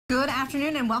Good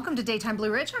afternoon and welcome to Daytime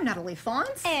Blue Ridge. I'm Natalie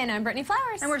Fawns. And I'm Brittany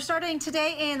Flowers. And we're starting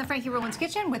today in the Frankie Ruin's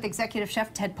kitchen with Executive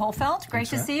Chef Ted Polfelt. Great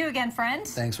to see you again, friend.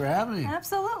 Thanks for having me.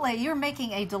 Absolutely. You're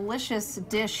making a delicious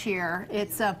dish here.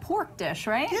 It's a pork dish,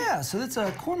 right? Yeah, so it's a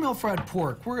cornmeal fried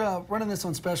pork. We're running this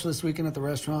on special this weekend at the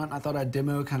restaurant. I thought I'd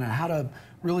demo kind of how to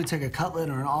really take a cutlet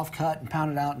or an off-cut and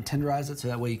pound it out and tenderize it so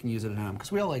that way you can use it at home.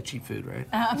 Because we all like cheap food, right?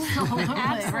 Absolutely.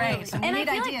 Absolutely. Right. And I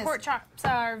feel like pork chops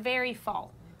are very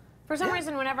fall. For some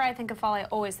reason, whenever I think of fall, I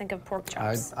always think of pork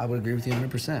chops. I would agree with you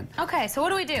 100%. Okay, so what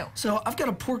do we do? So I've got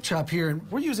a pork chop here,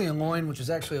 and we're using a loin, which is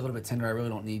actually a little bit tender. I really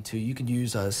don't need to. You could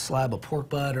use a slab of pork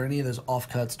butt or any of those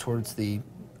offcuts towards the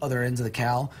other ends of the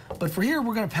cow. But for here,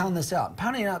 we're going to pound this out.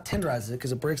 Pounding it out tenderizes it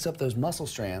because it breaks up those muscle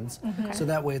strands, so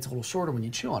that way it's a little shorter when you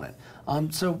chew on it.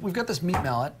 So we've got this meat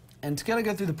mallet. And to kind of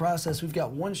go through the process, we've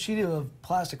got one sheet of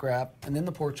plastic wrap, and then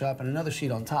the pork chop, and another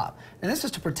sheet on top. And this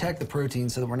is to protect the protein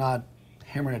so that we're not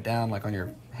hammering it down like on your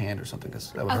hand or something,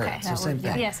 because that would hurt. So same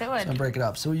thing. Yes, it would. It's going to break it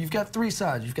up. So you've got three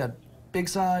sides. You've got big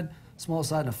side, small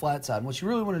side, and a flat side. And what you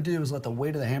really want to do is let the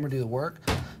weight of the hammer do the work.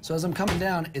 So as I'm coming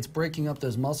down, it's breaking up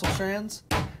those muscle strands.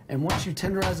 And once you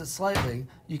tenderize it slightly,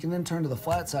 you can then turn to the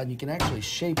flat side and you can actually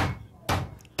shape it.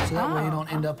 So that way you don't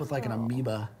end up with like an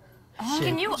amoeba shape.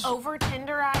 Can you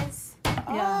over-tenderize?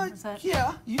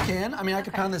 Yeah, you can. I mean, I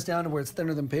could pound this down to where it's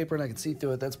thinner than paper and I can see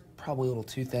through it. That's probably a little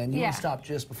too thin. You want to stop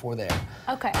just before there.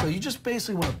 Okay. So you just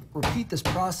basically want to repeat this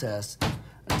process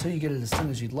until you get it as thin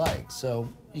as you'd like. So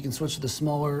you can switch to the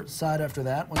smaller side after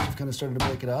that once you've kind of started to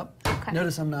break it up. Okay.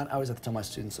 Notice I always have to tell my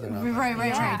students so they're not Right.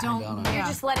 You're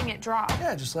just letting it drop.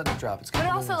 Yeah, just let it drop. It's But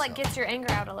it also like gets your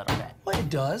anger out a little bit. Well, it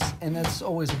does, and that's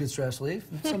always a good stress relief.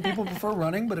 Some people prefer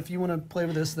running, but if you want to play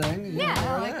with this thing, you know,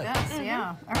 I like this.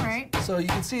 Yeah. All right. So you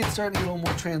can see it's starting to get a little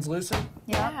more translucent.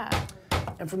 Yeah.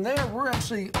 And from there, we're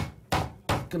actually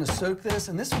going to soak this,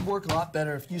 and this would work a lot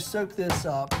better if you soak this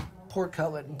pork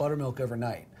cutlet in buttermilk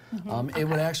overnight. It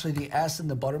would actually, the acid in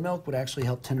the buttermilk would actually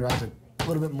help tenderize it a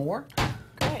little bit more.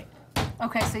 Great.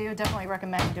 Okay, so you would definitely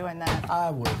recommend doing that. I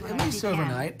would, at least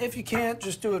overnight. If you can't,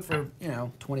 just do it for,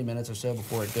 20 minutes or so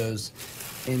before it goes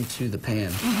into the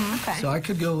pan. Okay. So I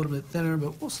could go a little bit thinner,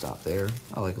 but we'll stop there.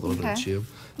 I like a little bit of chew.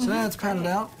 So now it's pounded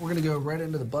out. We're going to go right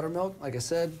into the buttermilk. Like I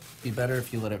said, it'd be better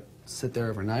if you let it sit there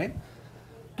overnight.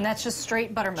 And that's just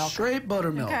straight buttermilk. Straight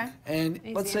buttermilk. Okay. And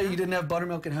let's say you didn't have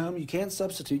buttermilk at home, you can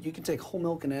substitute. You can take whole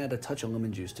milk and add a touch of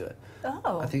lemon juice to it.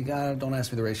 Oh. I think, don't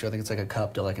ask me the ratio, I think it's like a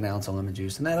cup to like an ounce of lemon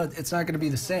juice. And that it's not going to be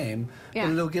the same, but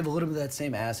it'll give a little bit of that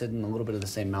same acid and a little bit of the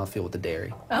same mouthfeel with the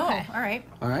dairy. Okay. All right.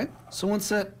 All right. So once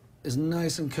that is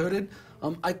nice and coated,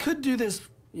 I could do this,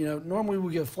 normally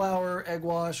we give flour, egg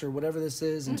wash, or whatever this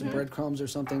is, into breadcrumbs or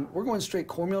something. We're going straight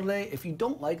cornmeal today. If you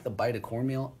don't like the bite of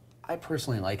cornmeal, I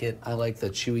personally like it. I like the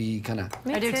chewy kind of.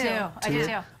 I do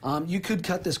too. You could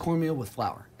cut this cornmeal with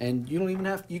flour, and you don't even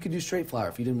have. You could do straight flour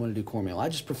if you didn't want to do cornmeal. I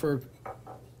just prefer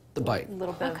the bite. A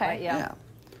little bit of bite, yeah.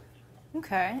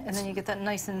 Okay, and then you get that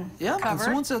nice and covered. And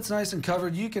so once that's nice and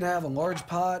covered, you can have a large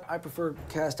pot. I prefer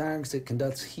cast iron because it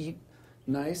conducts heat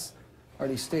nice.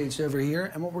 Already staged over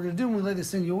here. And what we're going to do when we lay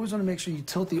this in, you always want to make sure you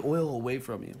tilt the oil away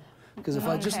from you, because if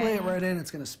I just lay it right in,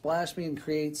 it's going to splash me and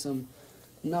create some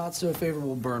not so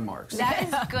favorable burn marks. That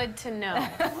is good to know.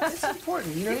 It's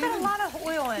important. You got a lot of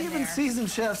oil in even there.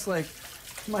 seasoned chefs like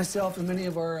myself and many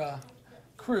of our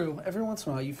crew, every once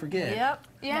in a while you forget. Yep.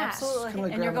 Yeah. Absolutely.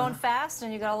 Like and you're going fast,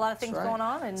 and you got a lot of things going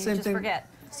on, and you just forget.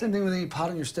 Same thing with any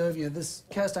pot on your stove. This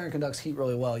cast iron conducts heat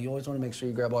really well. You always want to make sure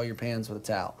you grab all your pans with a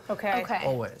towel. Okay.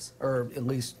 Always. Or at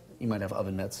least you might have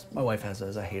oven mitts. My wife has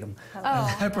those. I hate them.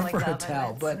 Oh, I prefer a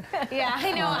towel. But yeah,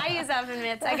 I know. I use oven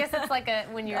mitts. I guess it's like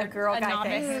when you're a girl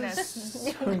novice.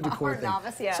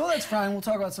 Novice, yeah. So that's fine. We'll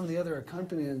talk about some of the other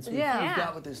accompaniments we've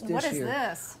got with this dish here. What is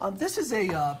this? This is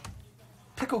a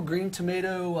pickled green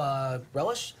tomato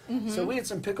relish. So we had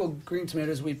some pickled green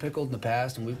tomatoes we pickled in the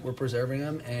past, and we're preserving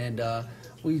them. And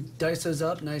we dice those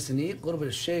up nice and neat. A little bit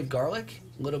of shaved garlic,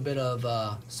 a little bit of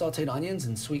sauteed onions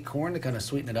and sweet corn to kind of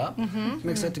sweeten it up.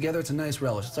 Mix that together. It's a nice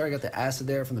relish. It's already got the acid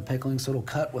there from the pickling, so it'll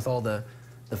cut with all the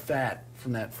fat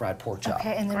from that fried pork chop.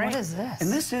 Okay, and then what is this?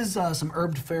 And this is some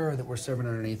herbed farro that we're serving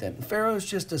underneath it. And farro is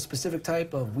just a specific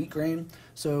type of wheat grain.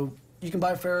 So you can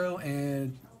buy farro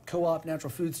in co-op,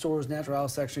 natural food stores, natural aisle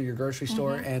section of your grocery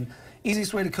store. And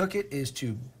easiest way to cook it is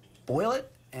to boil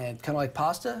it, and kind of like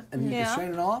pasta, and you can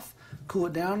strain it off, cool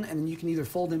it down, and then you can either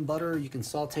fold in butter or you can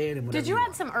saute it and whatever. Did you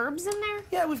add some herbs in there?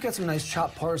 Yeah, we've got some nice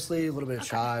chopped parsley, a little bit of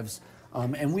chives.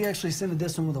 And we actually scented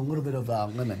this one with a little bit of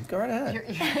lemon. Go right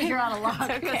ahead. You're out of luck.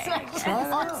 Try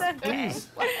it out, please.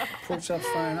 Pork chops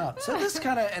frying up. So this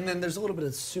kind of, and then there's a little bit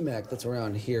of sumac that's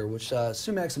around here, which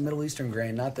sumac's a Middle Eastern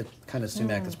grain, not the kind of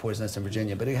sumac that's poisonous in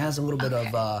Virginia, but it has a little bit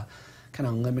of kind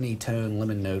of lemony tone,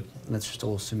 lemon note, and that's just a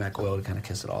little sumac oil to kind of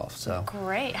kiss it off. So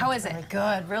great. How is it? Really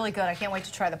good, really good. I can't wait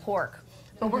to try the pork.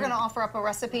 But we're going to offer up a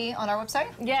recipe on our website?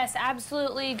 Yes,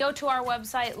 absolutely. Go to our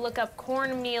website, look up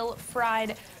cornmeal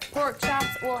fried pork chops.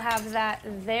 We'll have that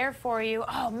there for you.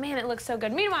 Oh, man, it looks so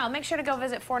good. Meanwhile, make sure to go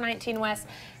visit 419 West.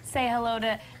 Say hello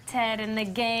to Ted and the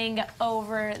gang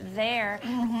over there.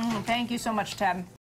 Thank you so much, Ted.